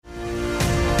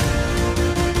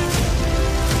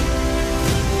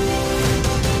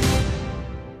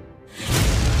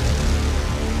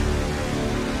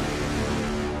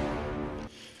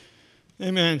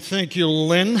Amen. Thank you,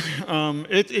 Lynn.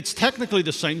 It's technically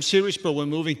the same series, but we're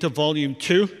moving to volume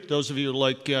 2. Those of you who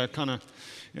like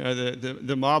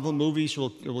the Marvel movies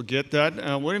will get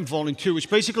that. We're in volume 2, which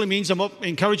basically means I'm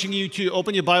encouraging you to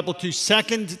open your Bible to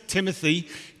 2 Timothy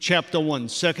chapter 1.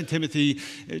 2 Timothy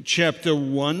chapter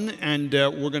 1, and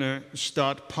we're going to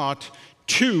start part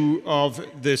 2 of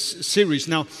this series.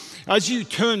 Now, as you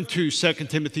turn to 2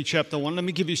 Timothy chapter 1, let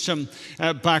me give you some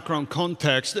background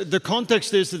context. The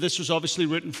context is that this was obviously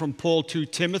written from Paul to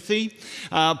Timothy.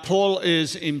 Paul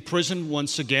is in prison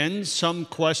once again. Some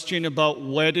question about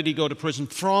where did he go to prison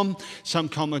from. Some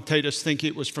commentators think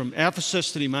it was from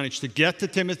Ephesus that he managed to get to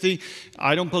Timothy.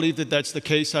 I don't believe that that's the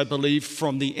case. I believe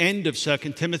from the end of 2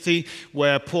 Timothy,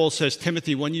 where Paul says,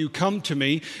 Timothy, when you come to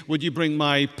me, would you bring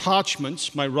my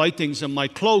parchments, my writings, and my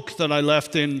cloak that I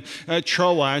left in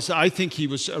Troas? I think he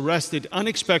was arrested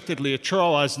unexpectedly at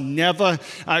Troas, never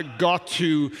got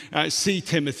to see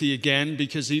Timothy again,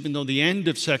 because even though the end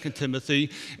of 2 Timothy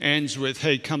ends with,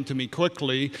 hey, come to me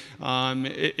quickly,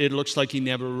 it looks like he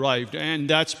never arrived. And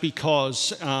that's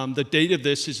because the date of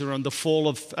this is around the fall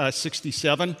of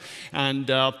 67, and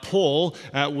Paul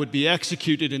would be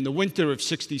executed in the winter of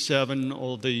 67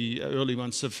 or the early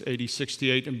months of AD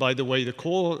 68. And by the way, the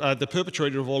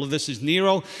perpetrator of all of this is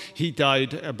Nero. He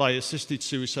died by assisted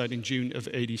suicide in June of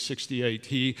AD 68.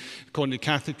 He, according to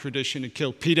Catholic tradition, had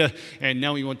killed Peter, and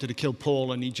now he wanted to kill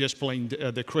Paul, and he just blamed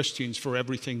the Christians for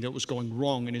everything that was going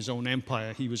wrong in his own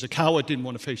empire. He was a coward, didn't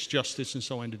want to face justice, and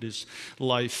so ended his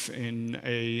life in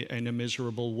a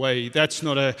miserable way. That's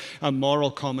not a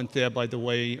moral comment there, by the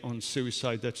way, on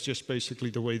suicide. That's just basically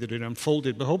the way that it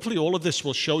unfolded. But hopefully all of this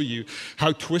will show you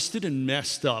how twisted and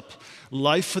messed up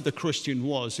life for the Christian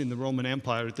was in the Roman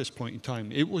Empire at this point in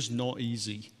time. It was not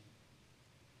easy.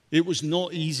 It was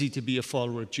not easy to be a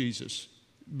follower of Jesus.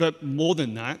 But more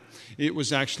than that, it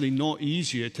was actually not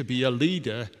easier to be a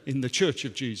leader in the church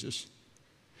of Jesus.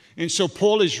 And so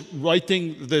Paul is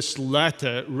writing this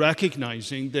letter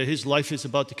recognizing that his life is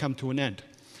about to come to an end.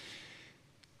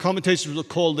 Commentators will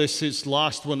call this his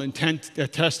last will and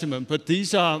testament, but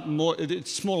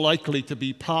it's more likely to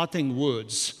be parting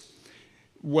words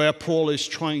where Paul is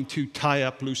trying to tie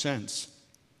up loose ends.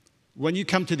 When you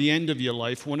come to the end of your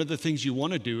life, one of the things you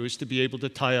want to do is to be able to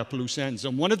tie up loose ends.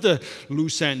 And one of the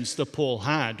loose ends that Paul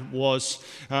had was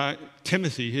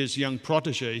Timothy, his young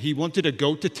protege. He wanted to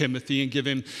go to Timothy and give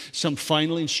him some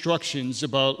final instructions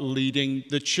about leading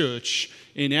the church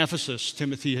in Ephesus.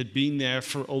 Timothy had been there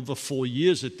for over 4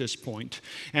 years at this point,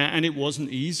 and it wasn't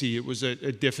easy. It was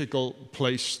a difficult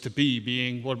place to be,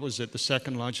 being, the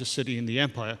second largest city in the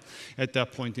empire at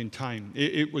that point in time.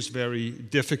 It was very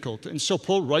difficult. And so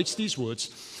Paul writes these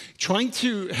words, trying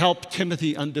to help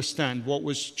Timothy understand what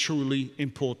was truly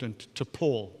important to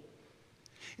Paul.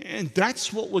 And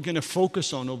that's what we're going to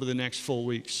focus on over the next 4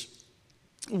 weeks.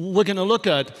 We're going to look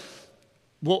at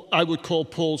what I would call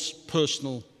Paul's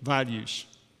personal values.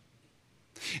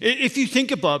 If you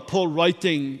think about Paul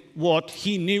writing what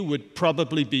he knew would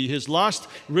probably be his last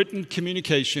written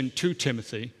communication to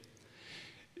Timothy,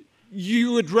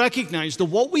 you would recognize that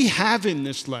what we have in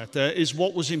this letter is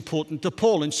what was important to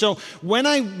Paul. And so when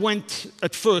I went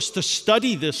at first to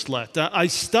study this letter, I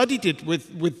studied it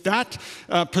with that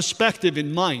perspective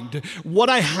in mind. What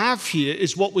I have here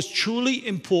is what was truly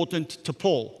important to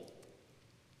Paul.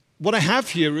 What I have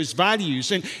here is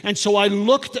values. And so I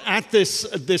looked at this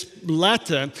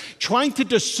letter, trying to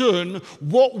discern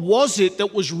what was it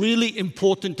that was really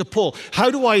important to Paul.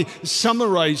 How do I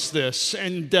summarize this?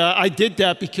 And I did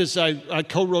that because I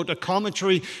co-wrote a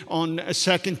commentary on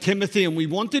 2 Timothy, and we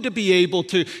wanted to be able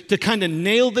to kind of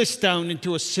nail this down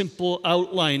into a simple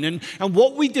outline. And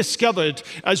what we discovered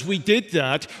as we did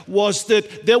that was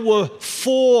that there were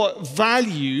 4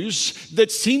 values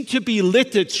that seemed to be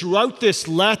littered throughout this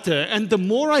letter. And the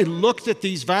more I looked at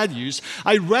these values,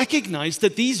 I recognized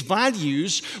that these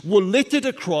values were littered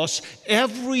across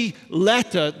every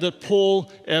letter that Paul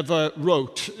ever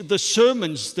wrote, the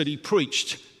sermons that he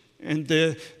preached, and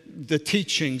the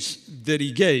teachings that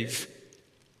he gave.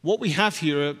 What we have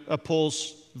here are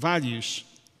Paul's values.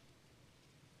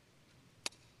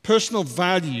 Personal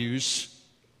values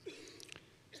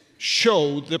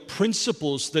show the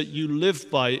principles that you live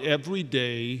by every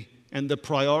day and the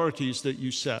priorities that you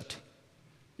set.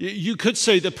 You could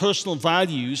say that personal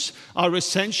values are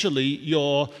essentially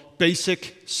your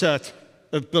basic set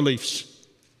of beliefs.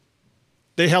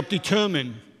 They help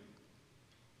determine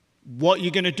what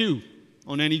you're going to do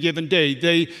on any given day.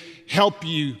 They help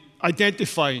you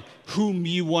identify whom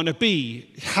you want to be,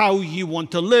 how you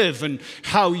want to live, and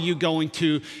how you're going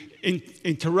to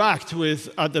interact with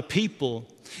other people.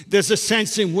 There's a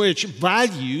sense in which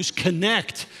values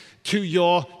connect to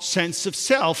your sense of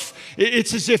self.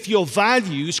 It's as if your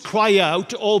values cry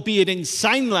out, albeit in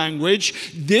sign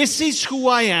language, this is who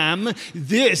I am,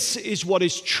 this is what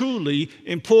is truly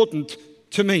important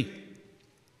to me.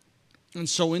 And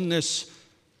so in this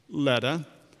letter,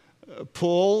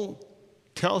 Paul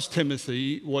tells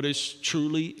Timothy what is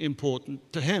truly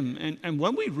important to him. And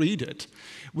when we read it,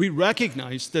 we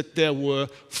recognize that there were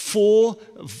 4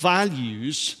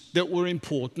 values that were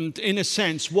important. In a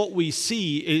sense, what we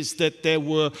see is that there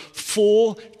were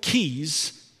 4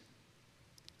 keys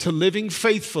to living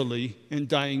faithfully and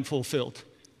dying fulfilled.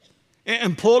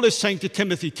 And Paul is saying to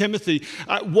Timothy,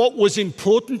 what was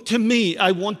important to me,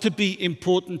 I want to be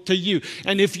important to you.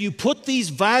 And if you put these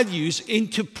values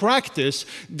into practice,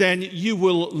 then you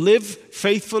will live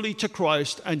faithfully to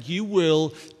Christ and you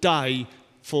will die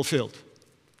fulfilled.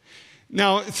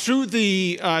 Now, through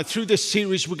this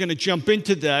series, we're going to jump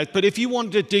into that. But if you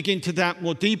wanted to dig into that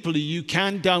more deeply, you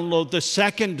can download the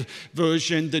second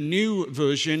version, the new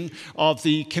version of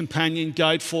the companion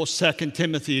guide for 2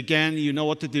 Timothy. Again, you know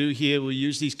what to do here. We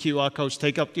use these QR codes.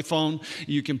 Take up your phone.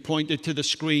 You can point it to the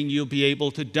screen. You'll be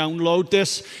able to download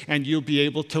this, and you'll be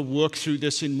able to work through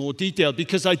this in more detail.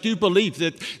 Because I do believe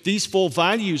that these 4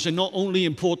 values are not only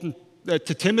important to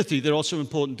Timothy, they're also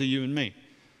important to you and me.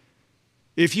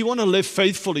 If you want to live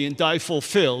faithfully and die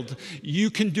fulfilled, you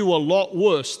can do a lot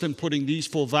worse than putting these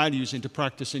 4 values into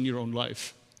practice in your own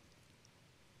life.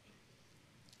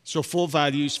 So 4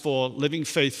 values for living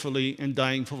faithfully and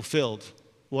dying fulfilled.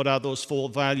 What are those 4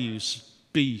 values?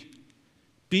 Be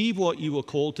what you were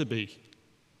called to be.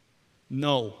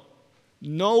 Know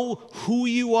who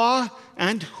you are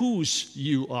and whose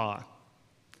you are.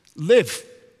 Live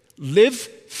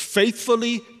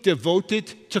faithfully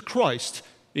devoted to Christ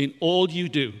in all you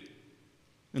do.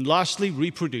 And lastly,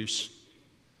 reproduce.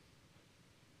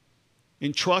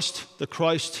 Entrust the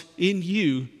Christ in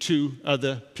you to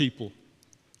other people.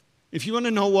 If you want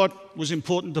to know what was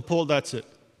important to Paul, that's it.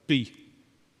 Be.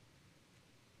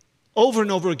 Over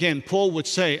and over again, Paul would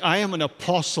say, I am an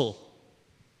apostle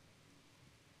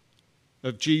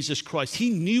of Jesus Christ. He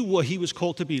knew what he was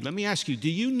called to be. Let me ask you, do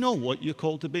you know what you're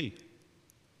called to be?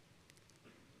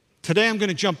 Today I'm going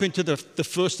to jump into the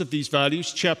first of these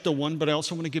values, chapter 1, but I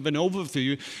also want to give an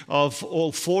overview of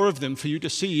all 4 of them for you to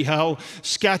see how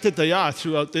scattered they are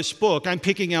throughout this book. I'm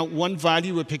picking out one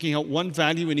value. We're picking out one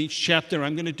value in each chapter.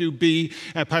 I'm going to do be.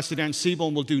 Pastor Dan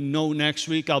Seaborn will do know next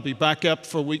week. I'll be back up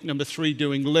for week number 3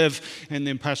 doing live. And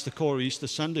then Pastor Corey, Easter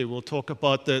Sunday, will talk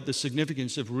about the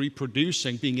significance of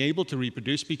reproducing, being able to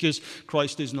reproduce, because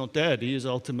Christ is not dead. He is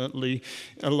ultimately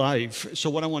alive.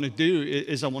 So what I want to do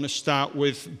is I want to start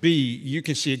with be. You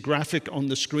can see a graphic on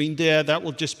the screen there. That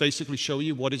will just basically show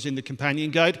you what is in the companion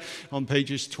guide on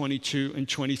pages 22 and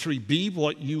 23. Be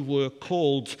what you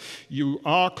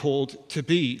are called to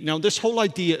be. Now, this whole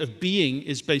idea of being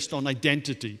is based on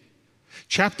identity.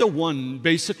 Chapter 1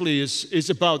 basically is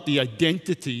about the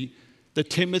identity that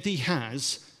Timothy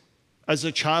has as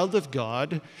a child of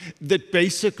God, that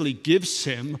basically gives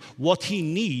him what he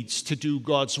needs to do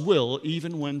God's will,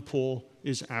 even when Paul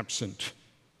is absent.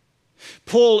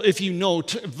 Paul, if you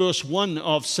note verse 1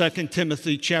 of 2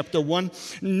 Timothy chapter 1,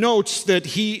 notes that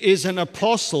he is an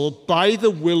apostle by the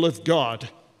will of God.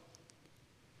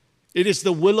 It is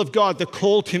the will of God that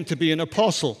called him to be an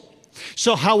apostle.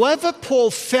 So however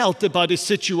Paul felt about his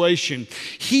situation,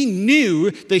 he knew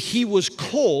that he was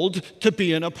called to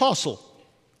be an apostle.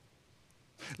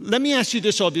 Let me ask you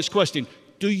this obvious question.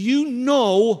 Do you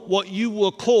know what you were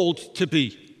called to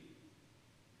be?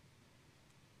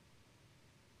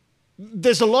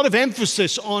 There's a lot of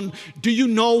emphasis on, do you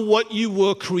know what you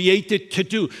were created to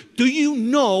do? Do you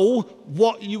know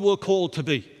what you were called to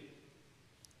be?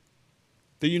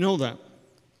 Do you know that?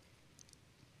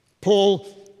 Paul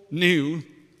knew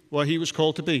what he was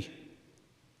called to be.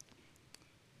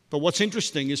 But what's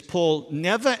interesting is Paul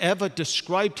never ever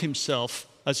described himself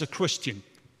as a Christian.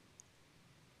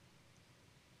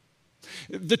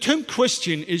 The term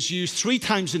Christian is used 3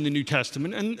 times in the New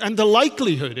Testament, and the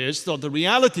likelihood is, or the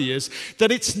reality is,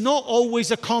 that it's not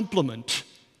always a compliment.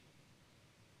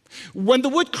 When the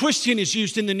word Christian is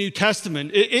used in the New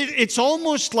Testament, it's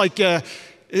almost like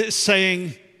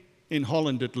saying, in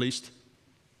Holland at least,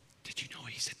 did you know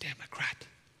he's a Democrat?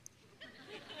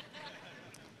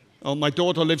 Oh, my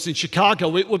daughter lives in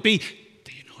Chicago. It would be,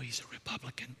 do you know he's a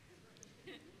Republican?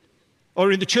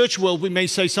 Or in the church world, we may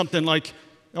say something like,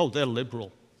 oh, they're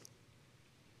liberal.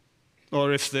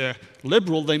 Or if they're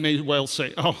liberal, they may well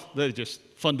say, oh, they're just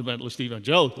fundamentalist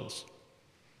evangelicals.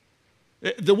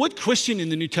 The word Christian in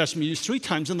the New Testament is used 3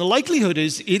 times, and the likelihood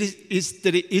is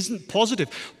that it isn't positive.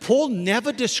 Paul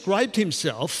never described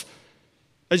himself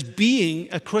as being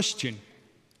a Christian.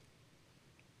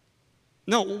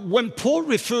 No, when Paul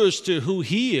refers to who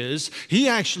he is, he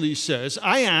actually says,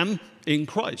 I am in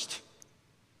Christ.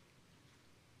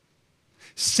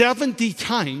 70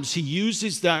 times he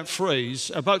uses that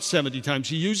phrase, about 70 times,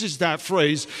 he uses that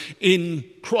phrase in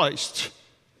Christ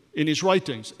in his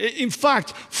writings. In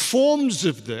fact, forms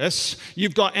of this,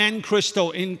 you've got en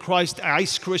Christo, in Christ,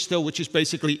 eis Christo, which is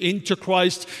basically into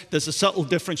Christ. There's a subtle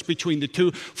difference between the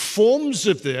two. Forms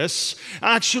of this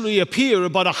actually appear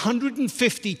about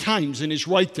 150 times in his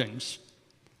writings.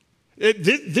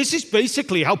 This is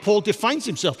basically how Paul defines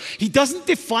himself. He doesn't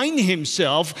define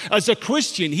himself as a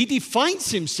Christian. He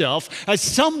defines himself as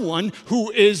someone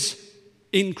who is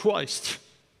in Christ.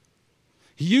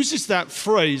 He uses that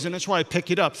phrase, and that's why I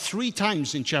pick it up 3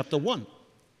 times in chapter 1.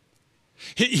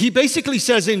 He basically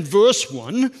says in verse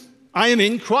 1, I am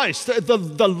in Christ.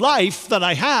 The life that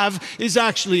I have is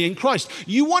actually in Christ.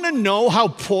 You want to know how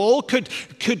Paul could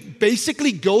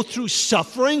basically go through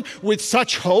suffering with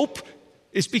such hope?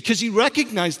 It's because he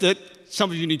recognized that,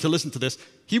 some of you need to listen to this,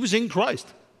 he was in Christ.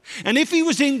 And if he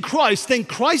was in Christ, then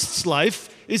Christ's life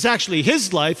is actually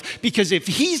his life, because if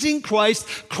he's in Christ,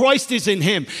 Christ is in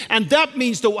him. And that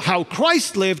means that how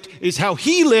Christ lived is how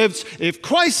he lives. If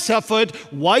Christ suffered,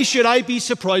 why should I be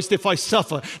surprised if I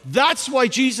suffer? That's why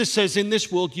Jesus says, in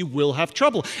this world you will have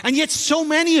trouble. And yet so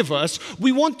many of us,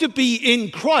 we want to be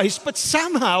in Christ, but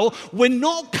somehow we're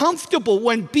not comfortable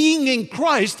when being in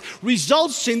Christ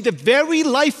results in the very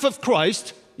life of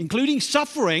Christ, including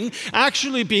suffering,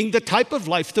 actually being the type of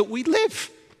life that we live.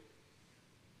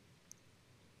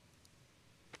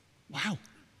 Wow.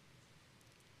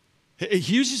 He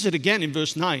uses it again in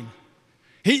verse 9.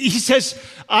 He says,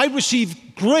 I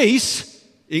received grace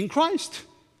in Christ.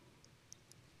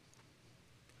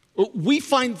 We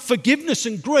find forgiveness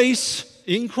and grace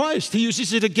in Christ. He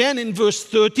uses it again in verse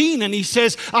 13, and he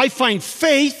says, I find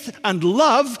faith and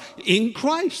love in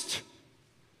Christ.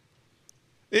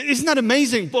 Isn't that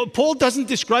amazing? Paul doesn't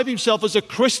describe himself as a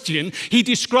Christian. He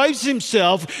describes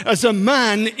himself as a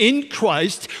man in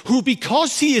Christ who,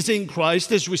 because he is in Christ,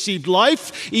 has received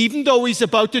life even though he's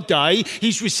about to die.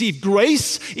 He's received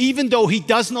grace even though he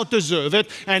does not deserve it.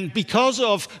 And because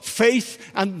of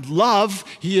faith and love,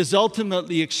 he is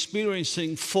ultimately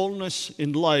experiencing fullness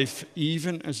in life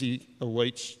even as he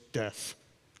awaits death.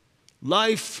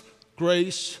 Life,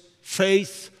 grace,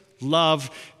 faith, love,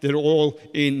 they're all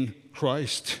in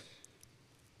Christ.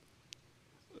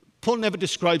 Paul never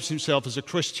describes himself as a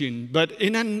Christian, but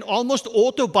in an almost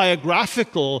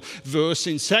autobiographical verse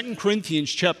in 2 Corinthians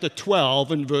chapter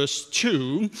 12 and verse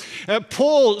 2,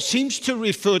 Paul seems to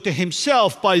refer to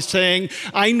himself by saying,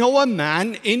 I know a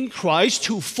man in Christ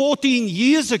who 14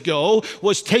 years ago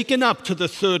was taken up to the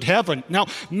third heaven. Now,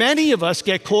 many of us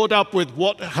get caught up with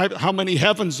how many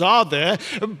heavens are there,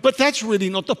 but that's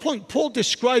really not the point. Paul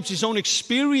describes his own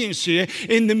experience here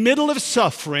in the middle of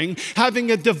suffering, having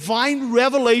a divine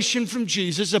revelation from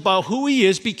Jesus about who he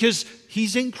is because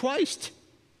he's in Christ.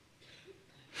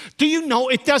 Do you know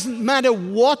it doesn't matter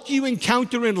what you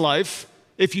encounter in life,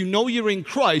 if you know you're in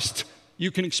Christ, you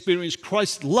can experience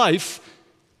Christ's life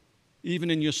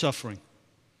even in your suffering.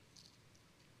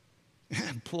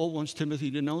 And Paul wants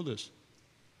Timothy to know this.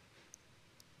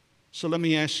 So let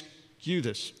me ask you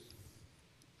this.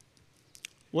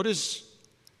 What does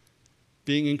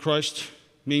being in Christ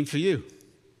mean for you?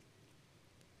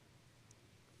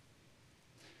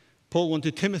 Paul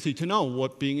wanted Timothy to know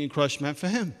what being in Christ meant for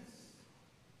him.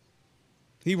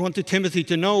 He wanted Timothy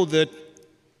to know that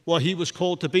what he was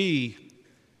called to be,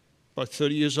 about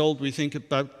 30 years old, we think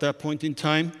about that point in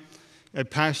time, a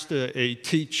pastor, a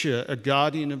teacher, a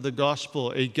guardian of the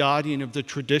gospel, a guardian of the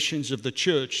traditions of the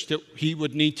church that he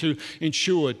would need to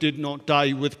ensure did not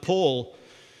die with Paul.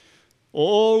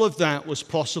 All of that was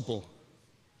possible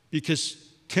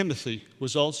because Timothy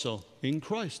was also in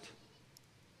Christ.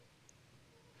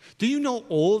 Do you know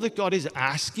all that God is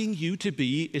asking you to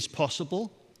be is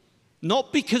possible?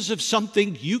 Not because of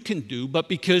something you can do, but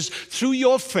because through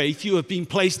your faith you have been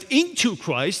placed into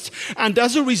Christ, and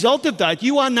as a result of that,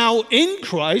 you are now in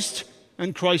Christ,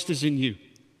 and Christ is in you.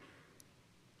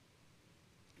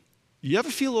 You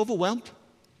ever feel overwhelmed?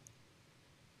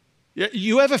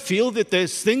 You ever feel that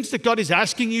there's things that God is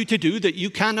asking you to do that you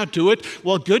cannot do it?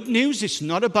 Well, good news, it's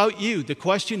not about you. The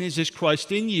question is Christ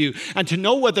in you? And to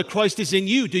know whether Christ is in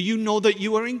you, do you know that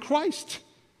you are in Christ?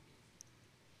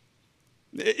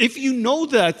 If you know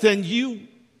that, then you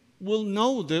will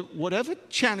know that whatever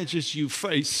challenges you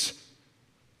face,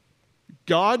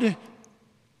 God,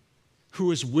 who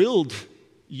has willed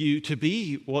you to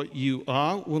be what you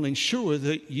are will ensure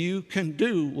that you can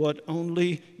do what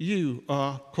only you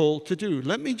are called to do.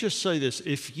 Let me just say this.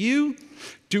 If you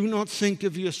do not think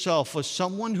of yourself as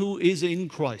someone who is in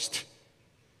Christ,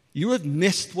 you have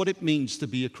missed what it means to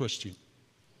be a Christian.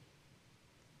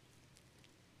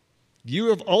 You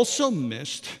have also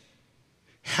missed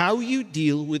how you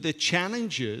deal with the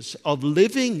challenges of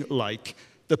living like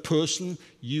the person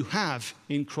you have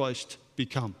in Christ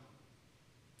become.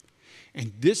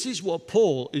 And this is what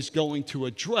Paul is going to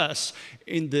address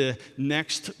in the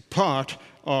next part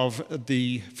of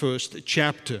the first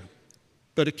chapter.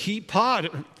 But a key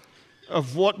part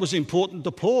of what was important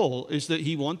to Paul is that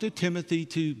he wanted Timothy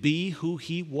to be who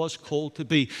he was called to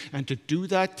be. And to do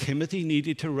that, Timothy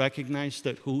needed to recognize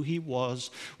that who he was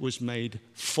made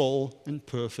full and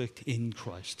perfect in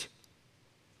Christ.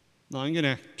 Now, I'm going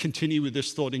to continue with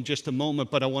this thought in just a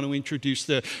moment, but I want to introduce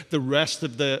the rest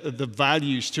of the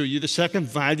values to you. The second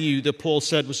value that Paul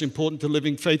said was important to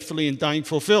living faithfully and dying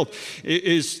fulfilled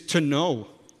is to know.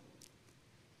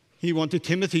 He wanted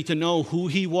Timothy to know who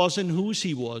he was and whose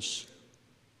he was.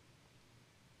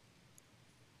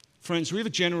 Friends, we have a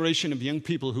generation of young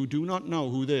people who do not know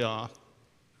who they are.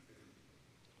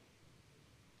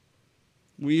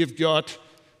 We have got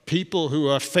people who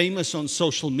are famous on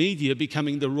social media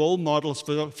becoming the role models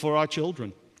for our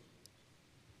children.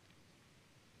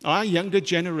 Our younger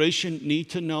generation need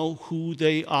to know who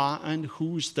they are and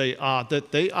whose they are,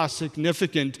 that they are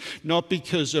significant not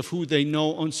because of who they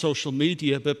know on social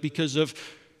media, but because of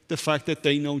the fact that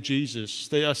they know Jesus.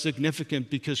 They are significant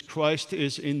because Christ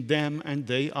is in them and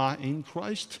they are in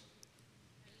Christ.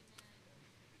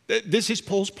 This is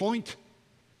Paul's point.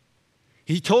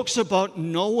 He talks about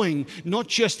knowing, not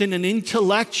just in an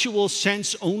intellectual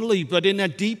sense only, but in a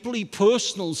deeply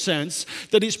personal sense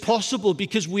that is possible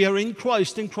because we are in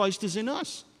Christ and Christ is in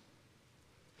us.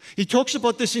 He talks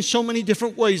about this in so many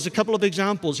different ways. A couple of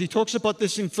examples. He talks about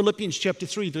this in Philippians chapter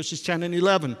 3, verses 10 and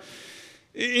 11.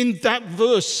 In that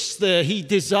verse there, he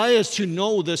desires to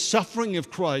know the suffering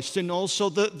of Christ and also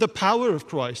the power of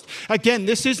Christ. Again,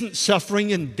 this isn't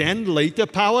suffering and then later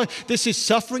power. This is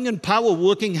suffering and power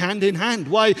working hand in hand.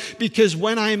 Why? Because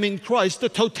when I am in Christ, the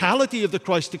totality of the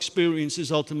Christ experience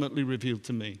is ultimately revealed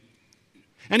to me.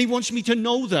 And he wants me to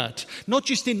know that, not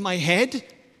just in my head.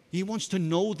 He wants to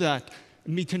know that,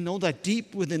 me to know that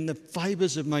deep within the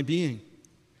fibers of my being.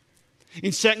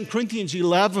 In 2 Corinthians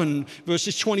 11,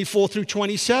 verses 24 through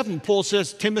 27, Paul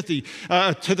says, Timothy,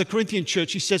 to the Corinthian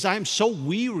church, he says, I am so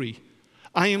weary.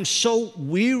 I am so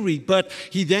weary. But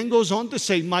he then goes on to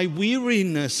say, my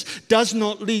weariness does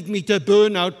not lead me to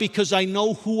burnout because I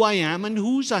know who I am and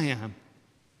whose I am.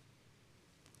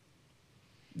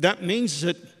 That means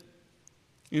that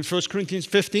in 1 Corinthians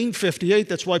 15:58,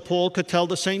 that's why Paul could tell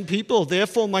the same people,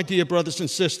 therefore, my dear brothers and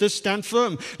sisters, stand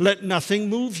firm. Let nothing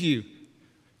move you.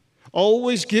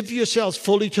 Always give yourselves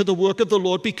fully to the work of the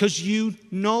Lord because you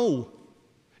know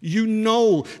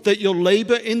that your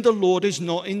labor in the Lord is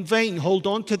not in vain. Hold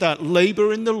on to that.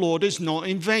 Labor in the Lord is not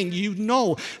in vain. You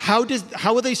know. How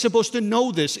are they supposed to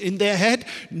know this? In their head?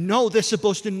 No, they're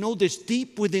supposed to know this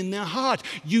deep within their heart.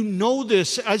 You know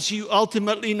this as you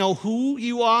ultimately know who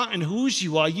you are and whose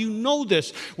you are. You know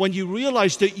this when you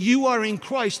realize that you are in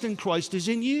Christ and Christ is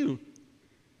in you.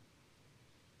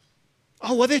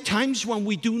 Oh, are there times when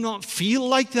we do not feel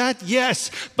like that?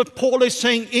 Yes, but Paul is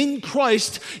saying in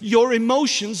Christ, your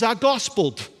emotions are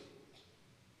gospeled.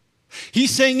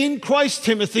 He's saying in Christ,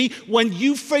 Timothy, when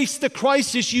you face the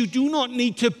crisis, you do not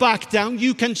need to back down.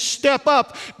 You can step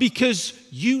up because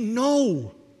you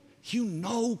know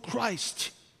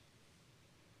Christ.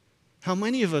 How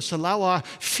many of us allow our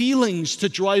feelings to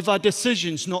drive our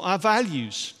decisions, not our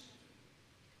values?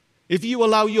 If you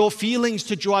allow your feelings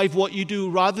to drive what you do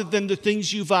rather than the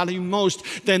things you value most,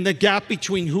 then the gap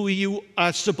between who you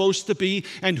are supposed to be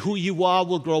and who you are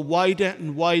will grow wider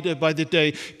and wider by the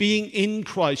day. Being in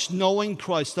Christ, knowing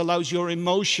Christ, allows your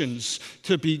emotions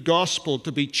to be gospel,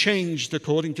 to be changed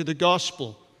according to the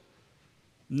gospel.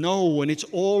 Know, and it's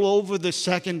all over the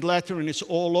second letter and it's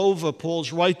all over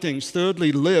Paul's writings.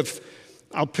 Thirdly, live.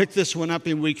 I'll pick this one up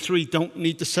in week 3. Don't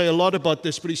need to say a lot about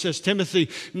this, but he says, Timothy,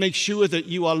 make sure that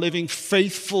you are living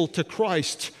faithful to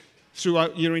Christ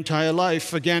throughout your entire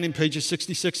life. Again, in pages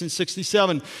 66 and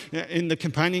 67 in the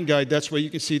companion guide, that's where you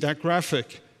can see that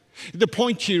graphic. The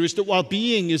point here is that while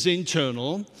being is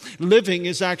internal, living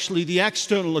is actually the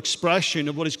external expression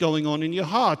of what is going on in your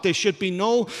heart. There should be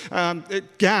no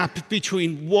gap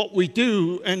between what we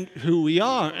do and who we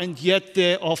are, and yet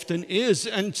there often is.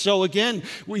 And so again,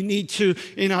 we need to,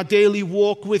 in our daily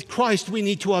walk with Christ, we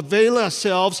need to avail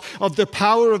ourselves of the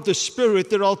power of the Spirit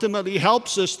that ultimately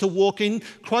helps us to walk in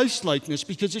Christ-likeness,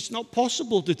 because it's not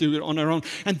possible to do it on our own.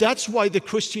 And that's why the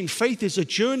Christian faith is a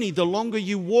journey. The longer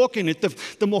you walk in it,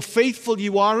 the more faithful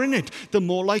you are in it, the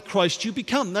more like Christ you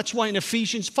become. That's why in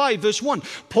Ephesians 5, verse 1,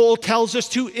 Paul tells us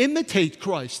to imitate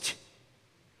Christ.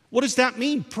 What does that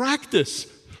mean? Practice.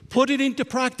 Put it into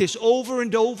practice over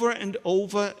and over and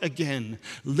over again.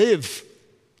 Live.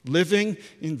 Living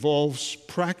involves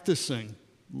practicing.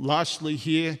 Lastly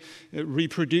here,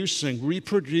 reproducing.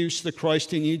 Reproduce the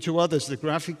Christ in you to others. The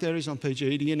graphic there is on page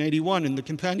 80 and 81 in the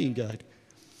companion guide.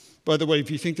 By the way, if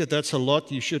you think that that's a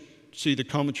lot, you should see the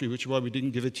commentary, which is why we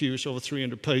didn't give it to you. It's over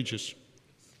 300 pages.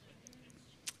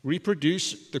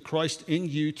 Reproduce the Christ in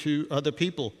you to other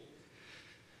people.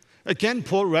 Again,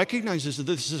 Paul recognizes that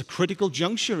this is a critical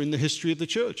juncture in the history of the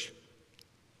church.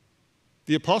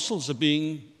 The apostles are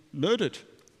being murdered.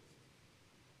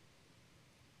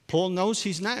 Paul knows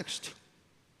he's next.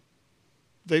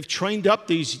 They've trained up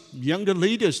these younger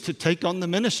leaders to take on the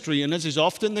ministry, and as is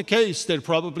often the case, there are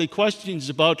probably questions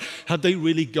about, have they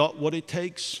really got what it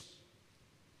takes?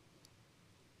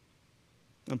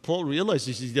 And Paul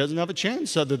realizes he doesn't have a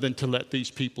chance other than to let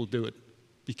these people do it,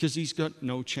 because he's got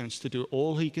no chance to do it.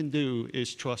 All he can do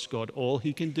is trust God. All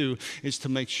he can do is to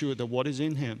make sure that what is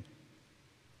in him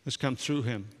has come through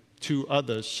him to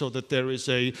others, so that there is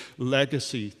a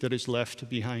legacy that is left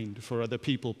behind for other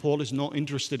people. Paul is not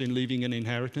interested in leaving an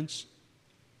inheritance.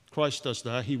 Christ does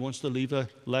that. He wants to leave a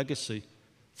legacy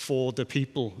for the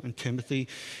people, and Timothy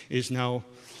is now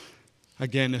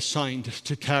again assigned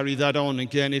to carry that on.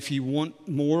 Again, if you want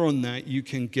more on that, you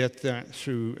can get that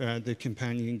through the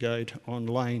companion guide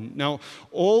online. Now,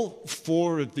 all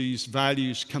four of these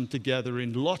values come together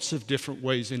in lots of different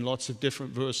ways, in lots of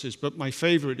different verses, but my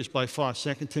favorite is by far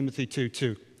 2 Timothy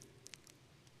 2:2.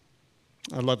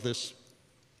 I love this.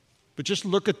 But just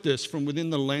look at this from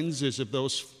within the lenses of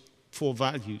those four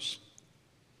values.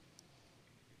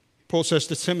 Paul says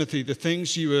to Timothy, the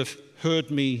things you have heard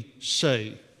me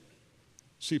say.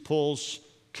 See, Paul's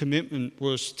commitment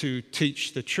was to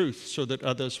teach the truth so that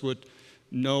others would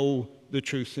know the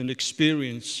truth and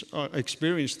experience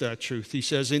that truth. He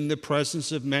says, in the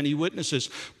presence of many witnesses.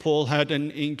 Paul had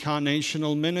an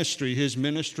incarnational ministry. His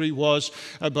ministry was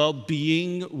about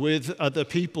being with other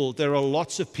people. There are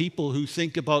lots of people who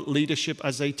think about leadership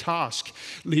as a task.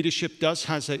 Leadership does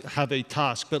have a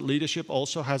task, but leadership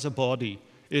also has a body.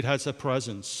 It has a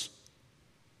presence.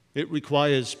 It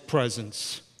requires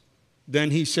presence.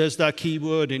 Then he says that key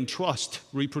word in trust,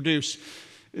 reproduce.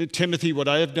 Timothy, what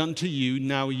I have done to you,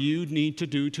 now you need to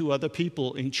do to other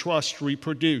people. In trust,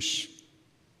 reproduce.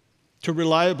 To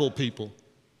reliable people,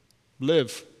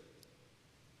 live.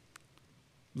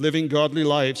 Living godly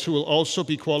lives who will also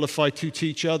be qualified to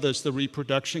teach others. The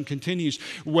reproduction continues.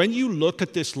 When you look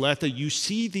at this letter, you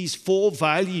see these four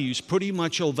values pretty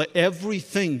much over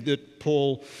everything that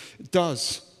Paul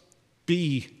does.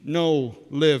 Be, know,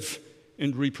 live,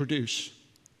 and reproduce.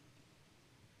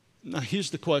 Now,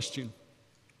 here's the question.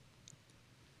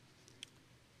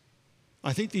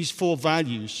 I think these four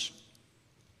values,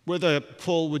 whether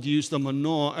Paul would use them or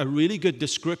not, are really good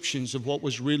descriptions of what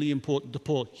was really important to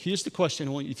Paul. Here's the question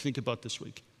I want you to think about this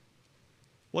week.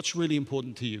 What's really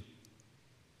important to you?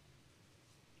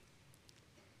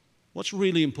 What's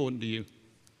really important to you?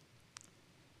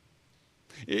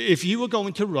 If you were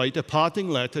going to write a parting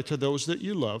letter to those that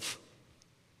you love,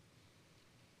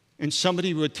 and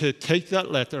somebody were to take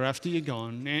that letter after you're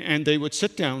gone, and they would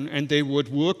sit down and they would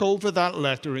work over that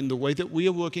letter in the way that we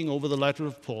are working over the letter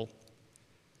of Paul,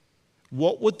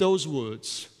 what would those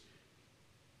words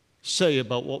say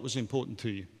about what was important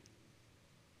to you?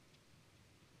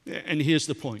 And here's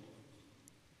the point.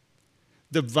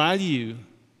 The value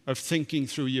of thinking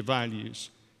through your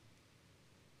values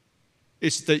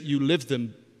is that you live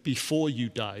them before you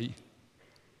die,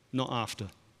 not after.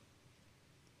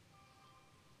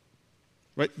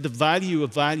 Right? The value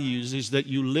of values is that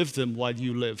you live them while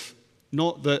you live,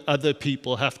 not that other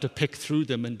people have to pick through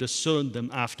them and discern them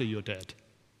after you're dead.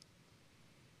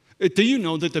 Do you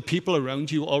know that the people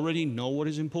around you already know what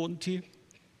is important to you?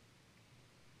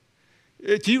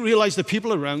 Do you realize the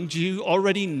people around you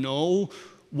already know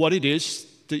what it is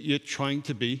that you're trying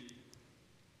to be?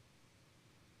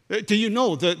 Do you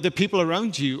know that the people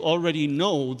around you already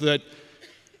know that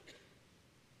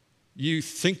you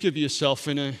think of yourself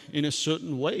in a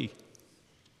certain way?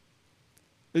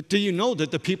 Do you know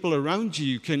that the people around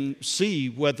you can see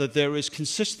whether there is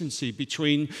consistency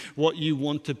between what you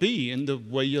want to be and the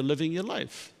way you're living your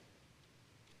life?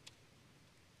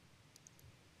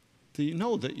 Do you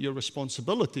know that your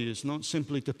responsibility is not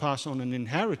simply to pass on an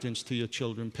inheritance to your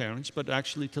children, parents, but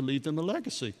actually to leave them a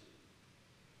legacy?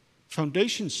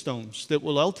 Foundation stones that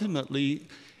will ultimately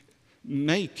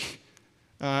make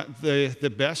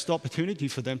the best opportunity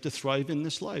for them to thrive in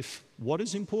this life. What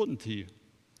is important to you?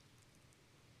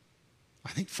 I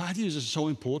think values are so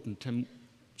important, and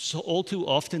so all too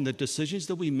often the decisions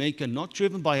that we make are not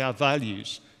driven by our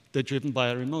values, they're driven by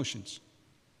our emotions.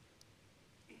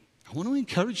 I want to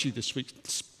encourage you this week,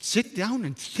 sit down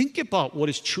and think about what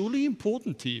is truly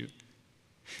important to you.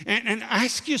 And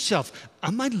ask yourself,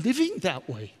 am I living that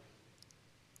way?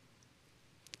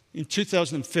 In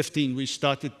 2015, we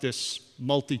started this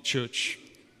multi-church.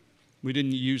 We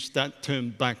didn't use that term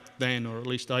back then, or at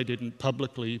least I didn't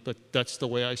publicly, but that's the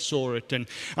way I saw it. And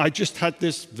I just had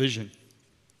this vision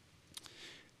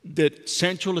that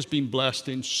Central has been blessed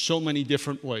in so many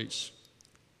different ways,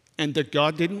 and that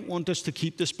God didn't want us to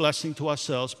keep this blessing to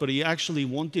ourselves, but He actually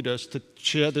wanted us to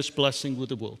share this blessing with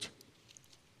the world.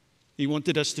 He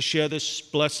wanted us to share this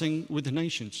blessing with the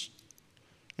nations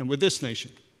and with this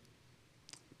nation.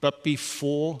 But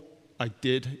before I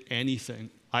did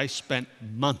anything, I spent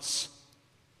months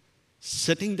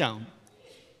sitting down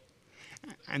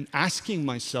and asking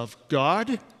myself,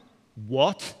 God,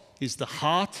 what is the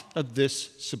heart of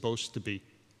this supposed to be?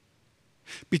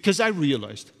 Because I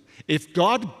realized if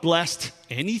God blessed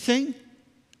anything,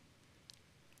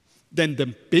 then the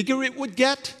bigger it would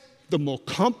get, the more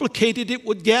complicated it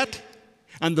would get,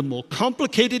 and the more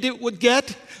complicated it would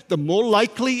get, the more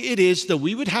likely it is that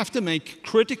we would have to make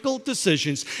critical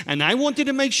decisions. And I wanted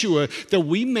to make sure that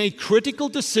we made critical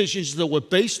decisions that were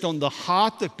based on the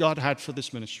heart that God had for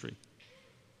this ministry.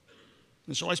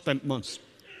 And so I spent months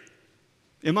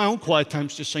in my own quiet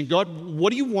times just saying, God,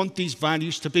 what do you want these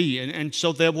values to be? And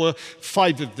so there were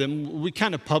 5 of them. We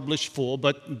kind of published 4,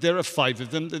 but there are 5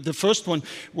 of them. The first one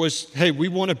was, hey, we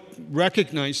want to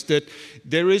recognize that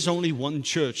there is only one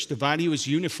church. The value is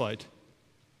unified.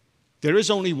 There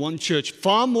is only one church.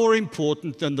 Far more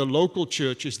important than the local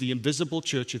church is the invisible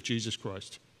church of Jesus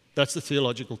Christ. That's the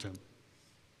theological term.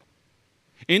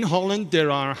 In Holland, there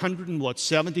are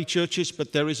 170 churches,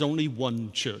 but there is only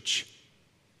one church.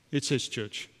 It's His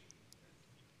church.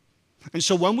 And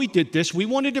so when we did this, we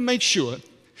wanted to make sure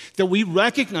that we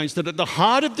recognized that at the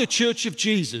heart of the church of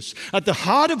Jesus, at the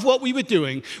heart of what we were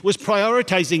doing, was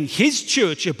prioritizing His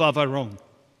church above our own.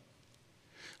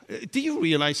 Do you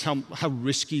realize how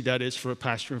risky that is for a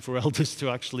pastor and for elders to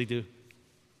actually do?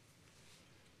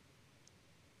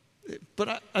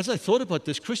 But as I thought about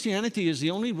this, Christianity is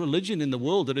the only religion in the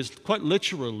world that is quite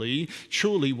literally,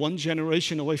 truly one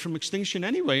generation away from extinction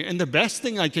anyway. And the best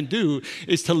thing I can do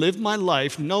is to live my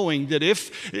life knowing that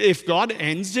if God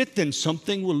ends it, then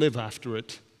something will live after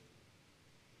it.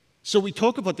 So we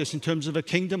talk about this in terms of a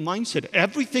kingdom mindset.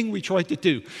 Everything we try to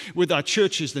do with our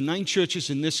churches, the 9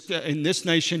 churches in this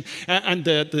nation, and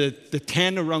the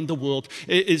 10 around the world,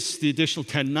 is the additional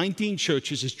 10, 19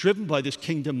 churches, is driven by this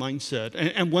kingdom mindset.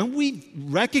 And when we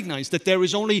recognize that there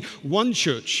is only one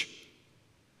church,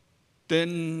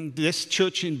 then this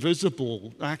church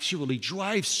invisible actually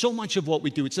drives so much of what we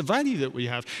do. It's a value that we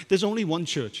have. There's only one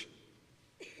church.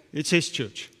 It's His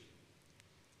church.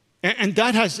 And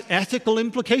that has ethical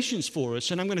implications for us,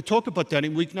 and I'm going to talk about that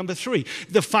in week number 3.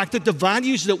 The fact that the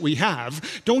values that we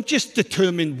have don't just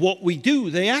determine what we do,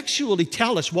 they actually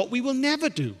tell us what we will never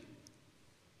do.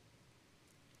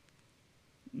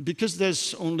 Because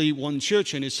there's only one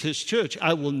church and it's His church,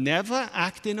 I will never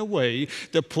act in a way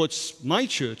that puts my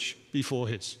church before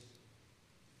His.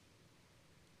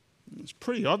 It's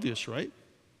pretty obvious, right?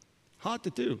 Hard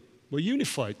to do. We're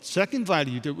unified. Second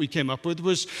value that we came up with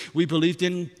was we believed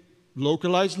in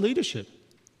localized leadership.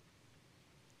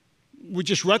 We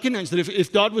just recognized that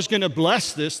if God was going to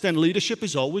bless this, then leadership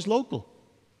is always local.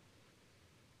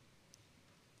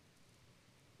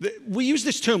 We use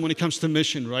this term when it comes to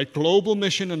mission, right? Global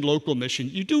mission and local mission.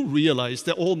 You do realize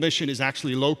that all mission is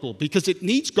actually local because it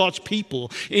needs God's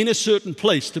people in a certain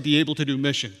place to be able to do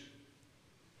mission.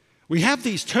 We have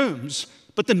these terms,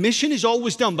 but the mission is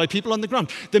always done by people on the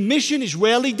ground. The mission is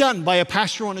rarely done by a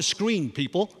pastor on a screen,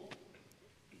 people.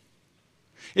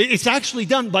 It's actually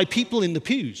done by people in the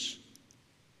pews.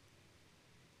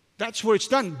 That's where it's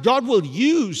done. God will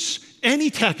use any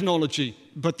technology,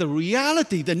 but the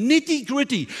reality, the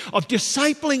nitty-gritty of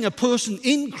discipling a person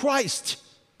in Christ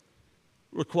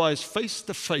requires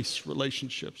face-to-face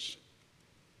relationships.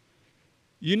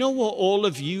 You know what all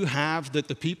of you have that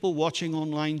the people watching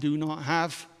online do not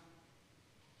have?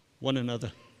 one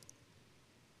another.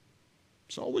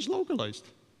 It's always localized.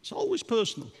 It's always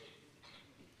personal.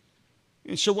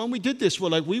 And so when we did this, we're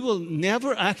like, we will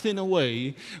never act in a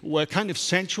way where kind of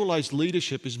centralized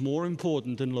leadership is more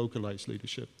important than localized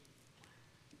leadership.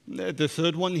 The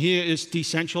third one here is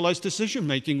decentralized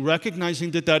decision-making,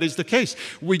 recognizing that that is the case.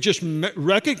 We just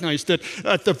recognize that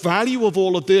the value of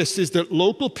all of this is that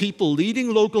local people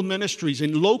leading local ministries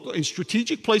in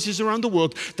strategic places around the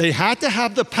world, they had to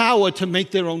have the power to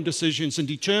make their own decisions and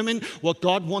determine what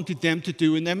God wanted them to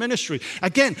do in their ministry.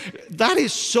 Again, that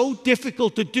is so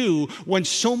difficult to do when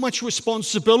so much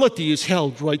responsibility is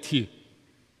held right here.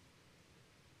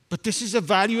 But this is a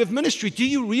value of ministry. Do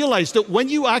you realize that when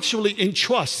you actually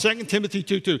entrust, 2 Timothy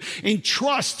 2:2,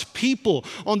 entrust people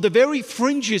on the very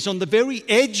fringes, on the very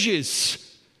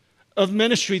edges of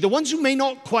ministry, the ones who may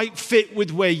not quite fit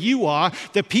with where you are,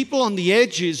 the people on the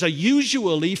edges are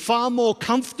usually far more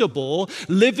comfortable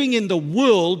living in the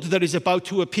world that is about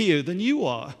to appear than you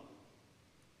are.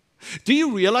 Do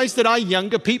you realize that our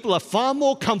younger people are far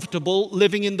more comfortable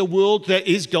living in the world that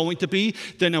is going to be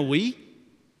than are we?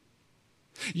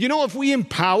 You know, if we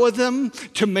empower them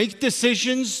to make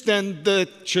decisions, then the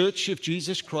Church of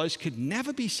Jesus Christ could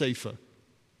never be safer.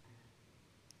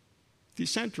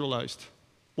 Decentralized.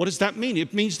 What does that mean?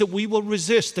 It means that we will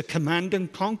resist the command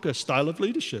and conquer style of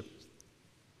leadership.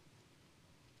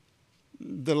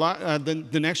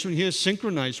 The next one here is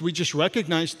synchronized. We just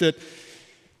recognize that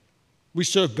we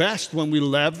serve best when we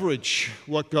leverage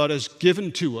what God has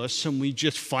given to us and we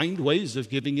just find ways of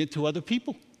giving it to other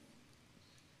people.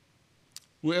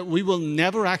 We will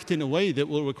never act in a way that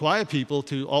will require people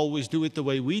to always do it the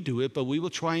way we do it, but we will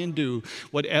try and do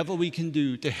whatever we can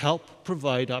do to help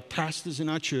provide our pastors in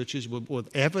our churches with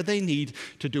whatever they need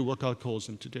to do what God calls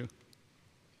them to do.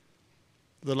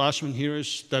 The last one here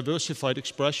is diversified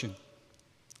expression.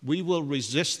 We will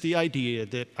resist the idea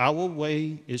that our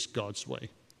way is God's way.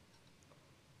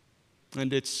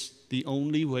 And it's the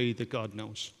only way that God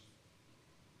knows.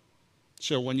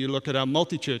 So when you look at our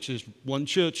multi-churches, one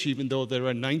church, even though there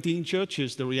are 19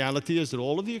 churches, the reality is that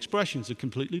all of the expressions are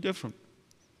completely different.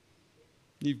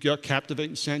 You've got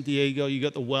Captivate in San Diego, you've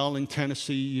got The Well in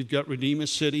Tennessee, you've got Redeemer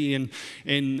City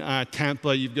in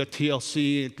Tampa, you've got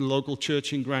TLC, the local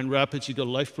church in Grand Rapids, you've got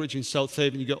LifeBridge in South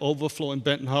Haven, you've got Overflow in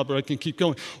Benton Harbor. I can keep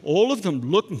going. All of them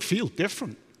look and feel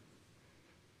different.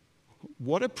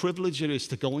 What a privilege it is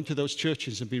to go into those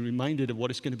churches and be reminded of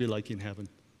what it's going to be like in heaven.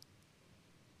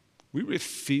 We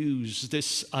refuse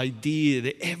this idea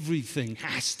that everything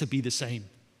has to be the same,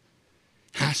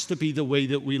 has to be the way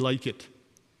that we like it.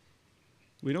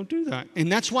 We don't do that. And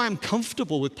that's why I'm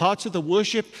comfortable with parts of the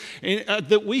worship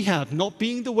that we have not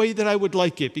being the way that I would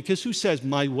like it, because who says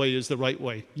my way is the right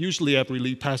way? Usually every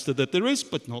lead pastor that there is,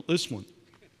 but not this one.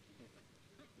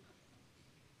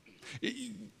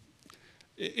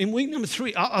 In week number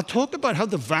 3, I'll talk about how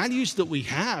the values that we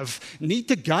have need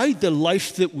to guide the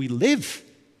life that we live.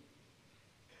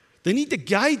 They need to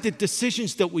guide the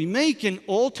decisions that we make, and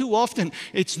all too often,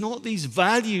 it's not these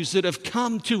values that have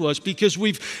come to us because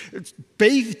we've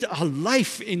bathed our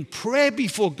life in prayer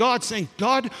before God, saying,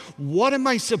 God, what am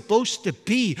I supposed to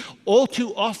be? All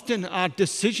too often, our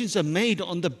decisions are made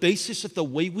on the basis of the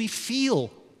way we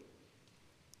feel.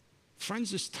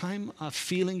 Friends, it's time our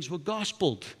feelings were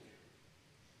gospeled.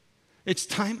 It's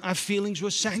time our feelings were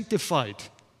sanctified.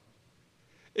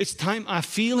 It's time our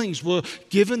feelings were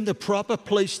given the proper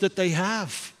place that they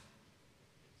have.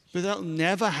 But that'll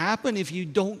never happen if you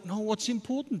don't know what's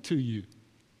important to you.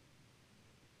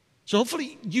 So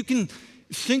hopefully you can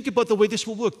think about the way this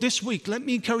will work. This week, let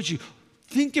me encourage you,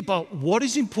 think about what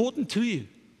is important to you.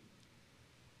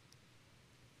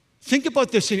 Think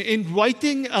about this in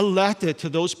writing a letter to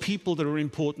those people that are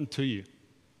important to you.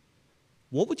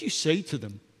 What would you say to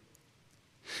them?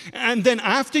 And then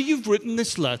after you've written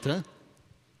this letter,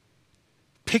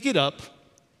 pick it up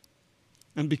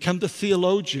and become the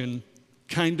theologian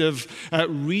kind of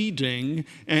reading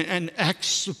and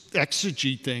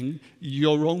exegeting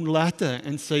your own letter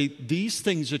and say, these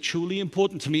things are truly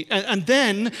important to me. And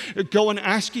then go and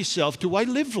ask yourself, do I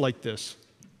live like this?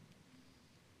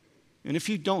 And if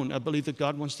you don't, I believe that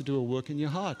God wants to do a work in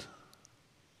your heart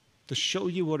to show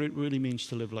you what it really means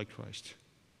to live like Christ.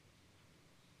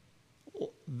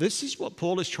 This is what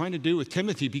Paul is trying to do with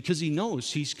Timothy, because he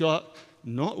knows he's got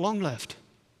not long left.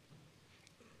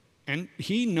 And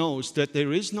he knows that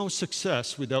there is no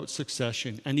success without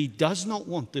succession, and he does not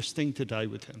want this thing to die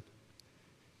with him.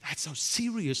 That's how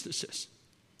serious this is.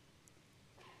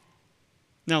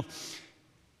 Now,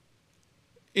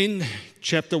 in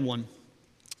chapter 1,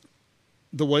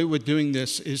 the way we're doing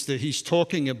this is that he's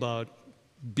talking about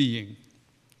being.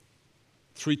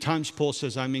 3 times Paul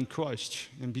says, I'm in Christ.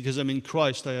 And because I'm in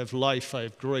Christ, I have life, I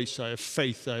have grace, I have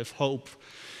faith, I have hope.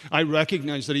 I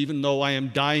recognize that even though I am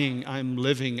dying, I'm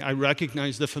living. I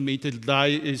recognize that for me to die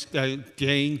is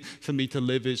gain, for me to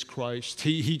live is Christ.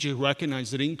 He just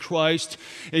recognized that in Christ,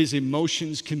 his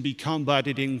emotions can be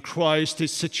combated. In Christ,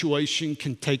 his situation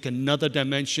can take another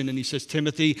dimension. And he says,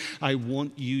 Timothy, I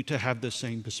want you to have the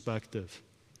same perspective.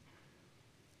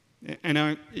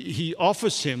 And he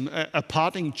offers him a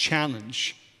parting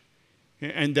challenge.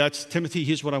 And that's, Timothy,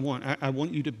 here's what I want. I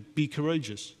want you to be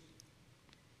courageous.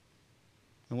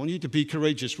 I want you to be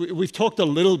courageous. We've talked a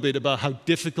little bit about how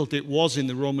difficult it was in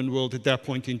the Roman world at that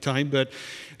point in time, but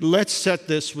let's set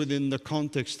this within the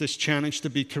context, this challenge to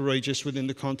be courageous within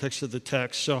the context of the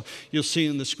text. So you'll see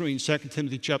on the screen, 2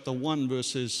 Timothy chapter 1,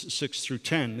 verses 6 through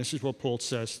 10. This is what Paul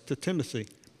says to Timothy.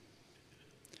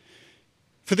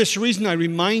 For this reason, I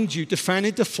remind you to fan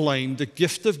into flame the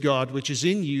gift of God which is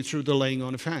in you through the laying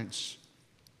on of hands.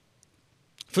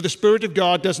 For the Spirit of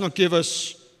God does not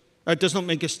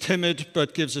make us timid,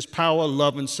 but gives us power,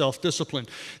 love, and self-discipline.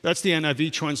 That's the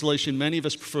NIV translation. Many of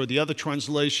us prefer the other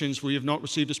translations. We have not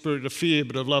received a spirit of fear,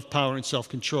 but of love, power, and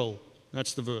self-control.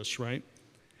 That's the verse, right?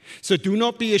 So do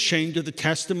not be ashamed of the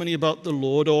testimony about the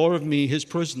Lord or of me, his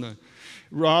prisoner.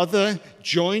 Rather,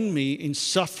 join me in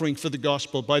suffering for the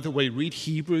gospel. By the way, read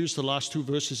Hebrews, the last 2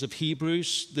 verses of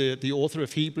Hebrews. The author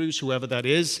of Hebrews, whoever that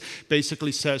is,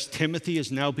 basically says Timothy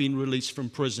has now been released from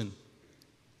prison.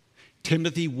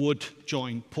 Timothy would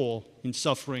join Paul in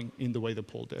suffering in the way that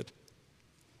Paul did.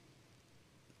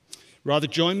 Rather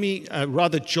join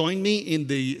me in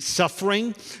the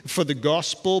suffering for the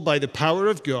gospel by the power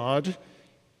of God.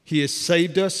 He has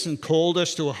saved us and called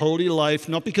us to a holy life,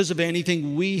 not because of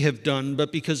anything we have done,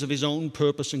 but because of his own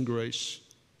purpose and grace.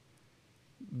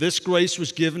 This grace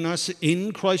was given us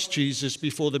in Christ Jesus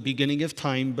before the beginning of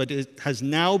time, but it has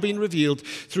now been revealed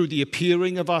through the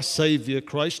appearing of our Savior,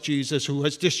 Christ Jesus, who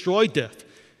has destroyed death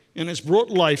and has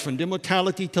brought life and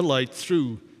immortality to light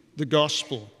through the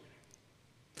gospel.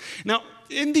 Now,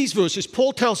 in these verses,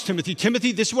 Paul tells Timothy,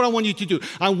 Timothy, this is what I want you to do.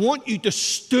 I want you to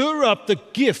stir up the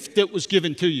gift that was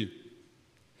given to you.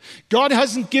 God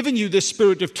hasn't given you this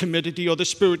spirit of timidity or the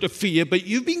spirit of fear, but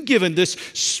you've been given this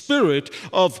spirit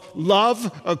of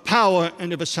love, of power,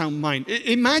 and of a sound mind.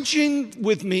 Imagine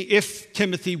with me if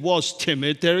Timothy was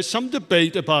timid. There is some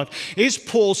debate about, is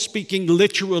Paul speaking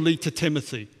literally to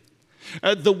Timothy?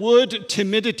 The word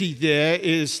timidity there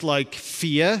is like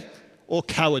fear or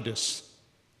cowardice.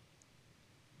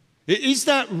 Is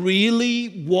that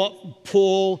really what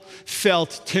Paul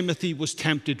felt Timothy was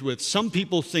tempted with? Some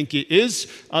people think it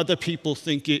is, other people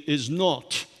think it is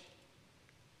not.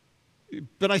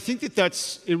 But I think that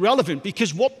that's irrelevant,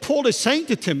 because what Paul is saying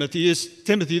to Timothy is,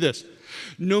 Timothy, this: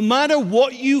 no matter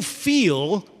what you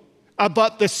feel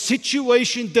about the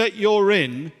situation that you're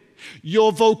in,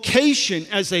 your vocation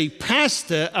as a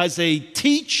pastor, as a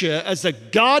teacher, as a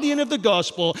guardian of the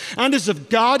gospel, and as a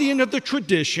guardian of the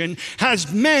tradition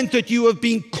has meant that you have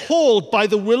been called by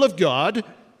the will of God,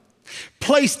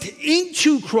 placed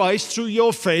into Christ through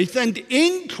your faith, and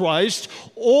in Christ,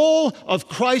 all of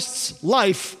Christ's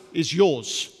life is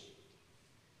yours.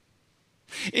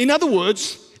 In other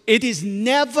words, it is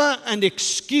never an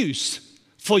excuse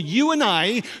for you and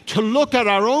I to look at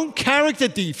our own character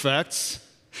defects,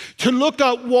 to look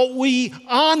at what we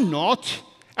are not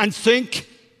and think,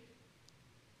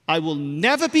 I will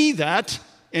never be that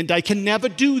and I can never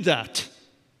do that.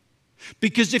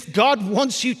 Because if God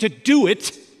wants you to do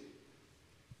it,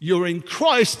 you're in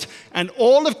Christ and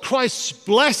all of Christ's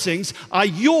blessings are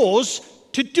yours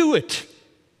to do it.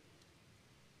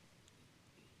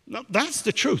 Now, that's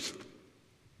the truth.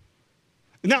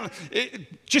 Now,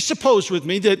 just suppose with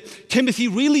me that Timothy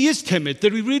really is timid,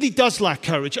 that he really does lack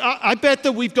courage. I bet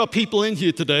that we've got people in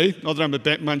here today, not that I'm a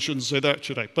bet man, shouldn't say that,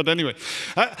 should I? But anyway,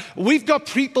 we've got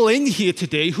people in here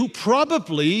today who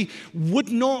probably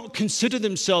would not consider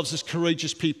themselves as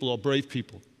courageous people or brave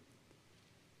people.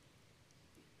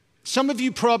 Some of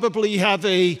you probably have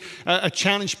a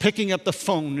challenge picking up the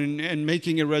phone and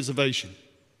making a reservation.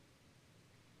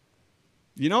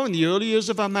 You know, in the early years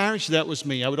of our marriage, that was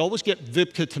me. I would always get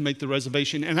Vipka to make the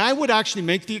reservation, and I would actually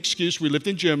make the excuse, we lived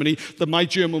in Germany, that my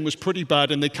German was pretty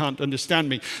bad and they can't understand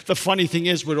me. The funny thing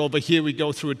is, we're over here, we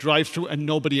go through a drive-thru and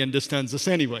nobody understands us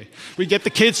anyway. We get the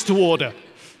kids to order.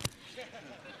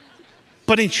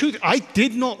 But in truth, I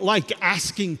did not like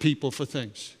asking people for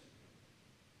things.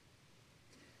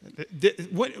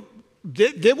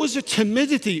 There was a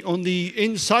timidity on the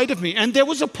inside of me. And there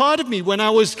was a part of me when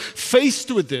I was faced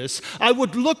with this, I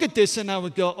would look at this and I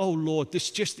would go, oh Lord,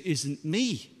 this just isn't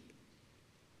me.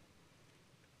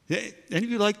 Any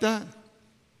of you like that?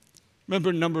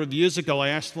 Remember a number of years ago, I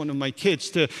asked one of my kids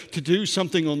to do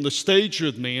something on the stage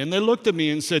with me, and they looked at me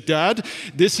and said, "Dad,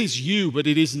 this is you, but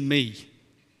it isn't me.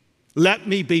 Let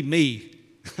me be me."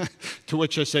 To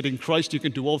which I said, "In Christ you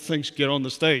can do all things, get on the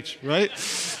stage," right?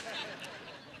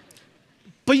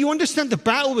 But you understand the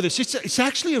battle with this. It's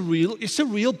actually a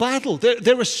real battle.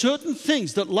 There are certain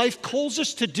things that life calls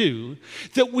us to do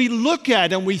that we look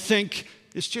at and we think,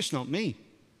 it's just not me.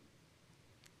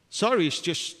 Sorry, it's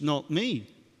just not me.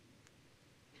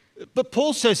 But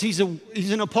Paul says he's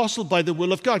an apostle by the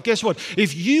will of God. Guess what?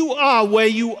 If you are where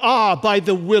you are by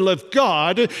the will of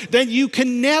God, then you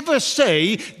can never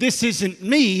say, this isn't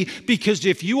me, because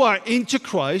if you are into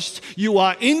Christ, you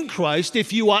are in Christ.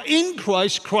 If you are in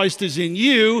Christ, Christ is in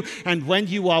you. And when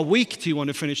you are weak, do you want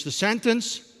to finish the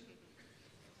sentence?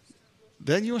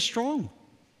 Then you are strong.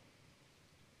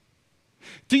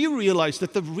 Do you realize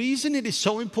that the reason it is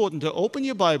so important to open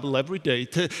your Bible every day,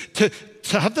 to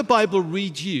have the Bible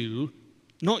read you,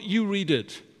 not you read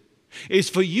it, is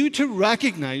for you to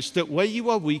recognize that where you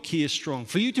are weak, He is strong.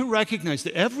 For you to recognize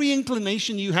that every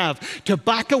inclination you have to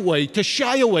back away, to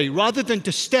shy away, rather than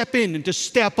to step in and to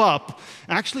step up,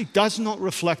 actually does not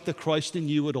reflect the Christ in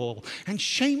you at all. And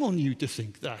shame on you to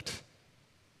think that.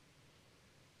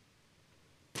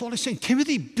 Paul is saying,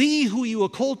 Timothy, be who you are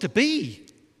called to be.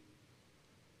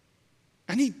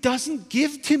 And he doesn't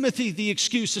give Timothy the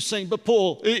excuse of saying, but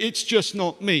Paul, it's just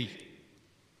not me.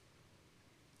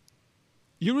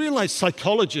 You realize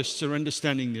psychologists are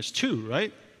understanding this too,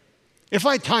 right? If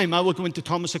I had time, I would go into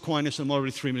Thomas Aquinas. I'm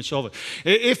already 3 minutes over.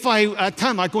 If I had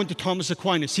time, I'd go into Thomas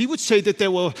Aquinas. He would say that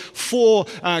there were four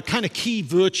kind of key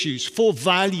virtues, four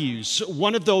values.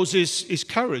 One of those is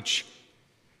courage.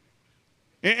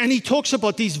 And he talks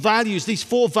about these values, these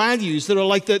four values that are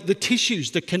like the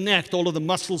tissues that connect all of the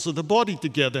muscles of the body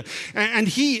together. And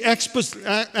he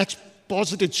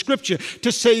exposited Scripture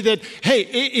to say that, hey,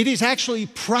 it is actually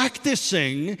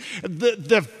practicing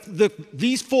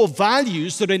these four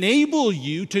values that enable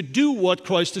you to do what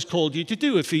Christ has called you to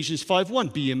do. Ephesians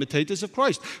 5:1, be imitators of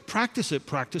Christ. Practice it,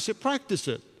 practice it, practice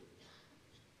it.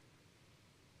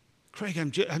 Craig,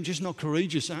 I'm just not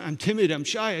courageous. I'm timid. I'm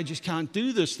shy. I just can't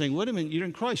do this thing. Wait a minute. You're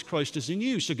in Christ. Christ is in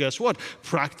you. So guess what?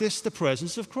 Practice the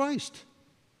presence of Christ.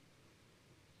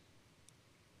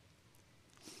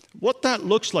 What that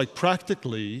looks like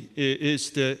practically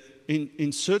is that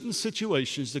in certain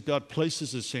situations that God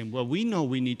places us in, where we know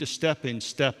we need to step in,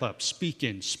 step up, speak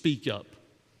in, speak up.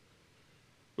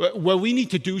 Where we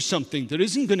need to do something that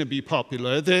isn't going to be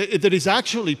popular, that is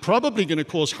actually probably going to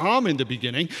cause harm in the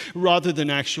beginning rather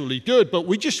than actually good. But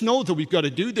we just know that we've got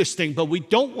to do this thing, but we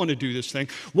don't want to do this thing.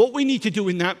 What we need to do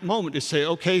in that moment is say,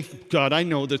 okay, God, I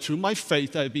know that through my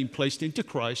faith I have been placed into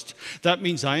Christ. That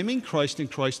means I am in Christ and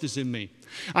Christ is in me.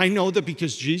 I know that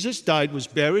because Jesus died, was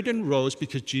buried, and rose,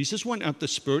 because Jesus went up, the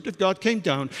Spirit of God came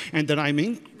down, and that I'm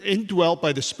indwelt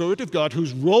by the Spirit of God,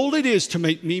 whose role it is to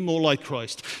make me more like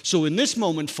Christ. So in this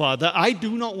moment, Father, I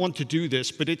do not want to do this,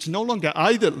 but it's no longer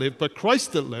I that live, but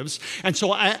Christ that lives. And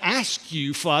so I ask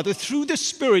you, Father, through the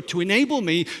Spirit to enable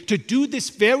me to do this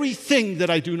very thing that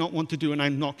I do not want to do and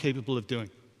I'm not capable of doing.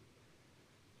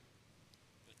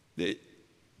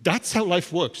 That's how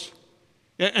life works.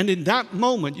 And in that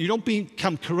moment, you don't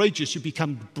become courageous, you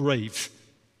become brave.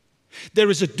 There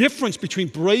is a difference between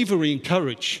bravery and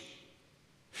courage.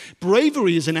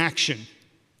 Bravery is an action.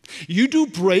 You do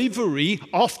bravery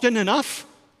often enough,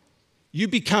 you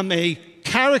become a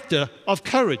character of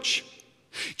courage.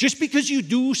 Just because you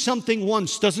do something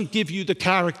once doesn't give you the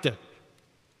character.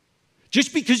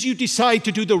 Just because you decide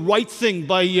to do the right thing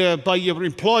by your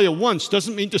employer once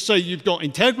doesn't mean to say you've got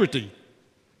integrity.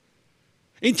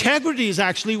 Integrity is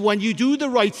actually when you do the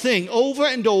right thing over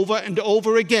and over and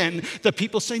over again, that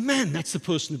people say, man, that's the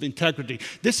person of integrity.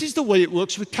 This is the way it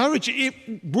works with courage. It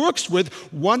works with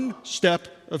one step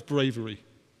of bravery.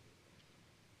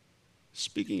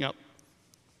 Speaking up.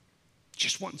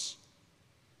 Just once.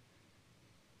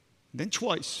 Then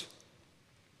twice.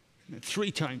 And then 3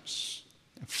 times.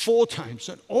 And 4 times.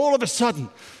 And all of a sudden,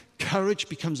 courage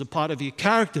becomes a part of your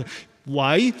character.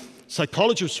 Why?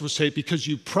 Psychologists would say because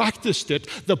you practiced it.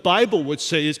 The Bible would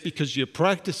say it's because you're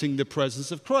practicing the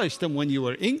presence of Christ. And when you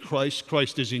are in Christ,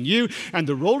 Christ is in you. And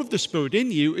the role of the Spirit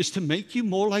in you is to make you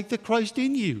more like the Christ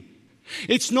in you.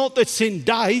 It's not that sin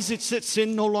dies, it's that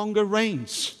sin no longer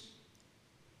reigns.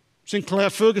 Sinclair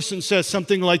Ferguson says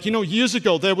something like, years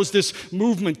ago there was this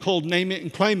movement called Name It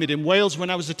and Claim It. In Wales, when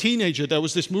I was a teenager, there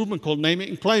was this movement called Name It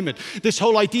and Claim It. This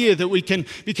whole idea that we can,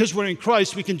 because we're in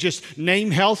Christ, we can just name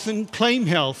health and claim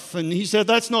health. And he said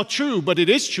that's not true, but it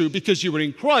is true because you are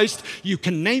in Christ, you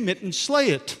can name it and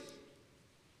slay it.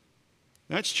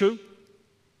 That's true.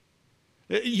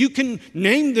 You can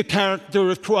name the character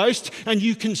of Christ, and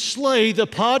you can slay the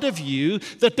part of you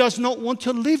that does not want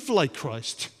to live like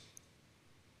Christ.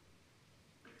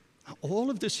 All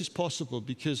of this is possible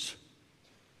because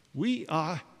we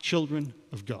are children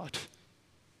of God.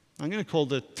 I'm going to call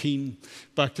the team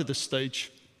back to the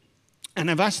stage. And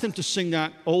I've asked them to sing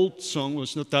that old song. Well,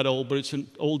 it's not that old, but it's an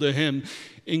older hymn,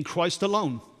 In Christ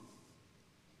Alone.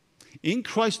 In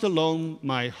Christ alone,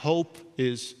 my hope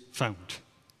is found.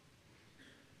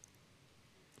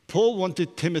 Paul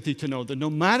wanted Timothy to know that no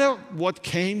matter what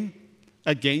came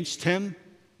against him,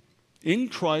 in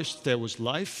Christ there was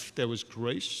life, there was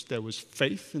grace, there was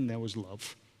faith, and there was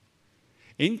love.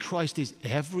 In Christ is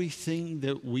everything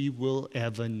that we will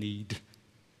ever need.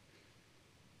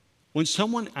 When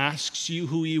someone asks you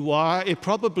who you are, it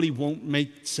probably won't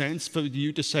make sense for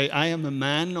you to say, I am a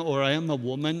man or I am a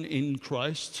woman in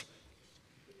Christ.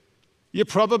 You're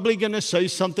probably going to say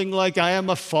something like, I am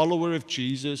a follower of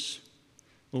Jesus,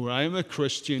 or I am a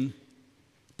Christian.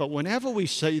 But whenever we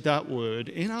say that word,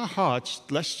 in our hearts,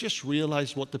 let's just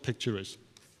realize what the picture is.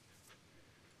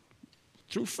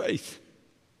 Through faith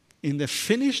in the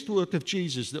finished work of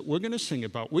Jesus that we're going to sing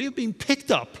about, we have been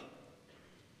picked up,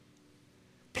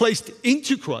 placed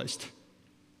into Christ,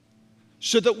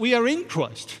 so that we are in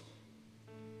Christ.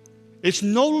 It's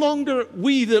no longer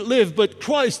we that live, but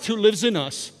Christ who lives in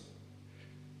us.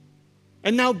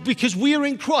 And now, because we are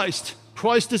in Christ,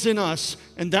 Christ is in us,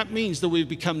 and that means that we've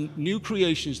become new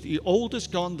creations. The old is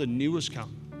gone, the new has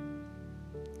come.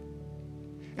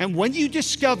 And when you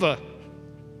discover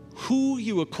who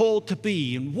you are called to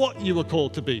be and what you are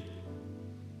called to be,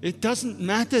 it doesn't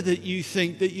matter that you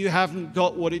think that you haven't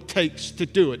got what it takes to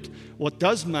do it. What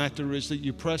does matter is that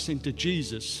you press into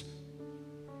Jesus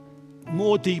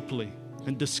more deeply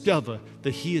and discover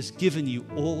that He has given you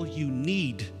all you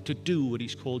need to do what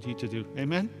He's called you to do.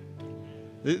 Amen?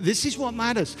 This is what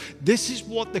matters. This is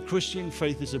what the Christian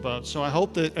faith is about. So I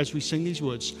hope that as we sing these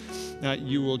words,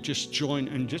 you will just join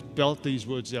and just belt these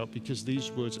words out, because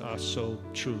these words are so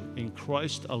true. In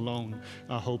Christ alone,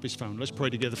 our hope is found. Let's pray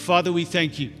together. Father, we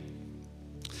thank you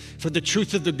for the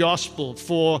truth of the gospel,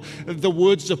 for the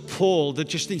words of Paul that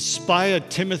just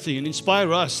inspired Timothy and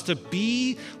inspire us to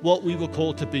be what we were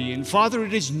called to be. And Father,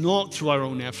 it is not through our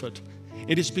own effort.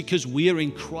 It is because we are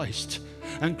in Christ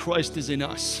and Christ is in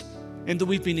us, and that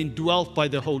we've been indwelt by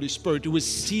the Holy Spirit who has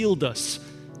sealed us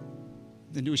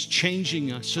and who is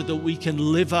changing us so that we can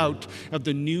live out of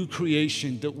the new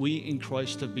creation that we in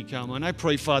Christ have become. And I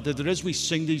pray, Father, that as we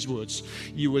sing these words,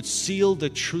 you would seal the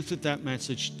truth of that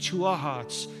message to our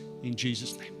hearts in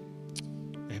Jesus' name.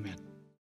 Amen.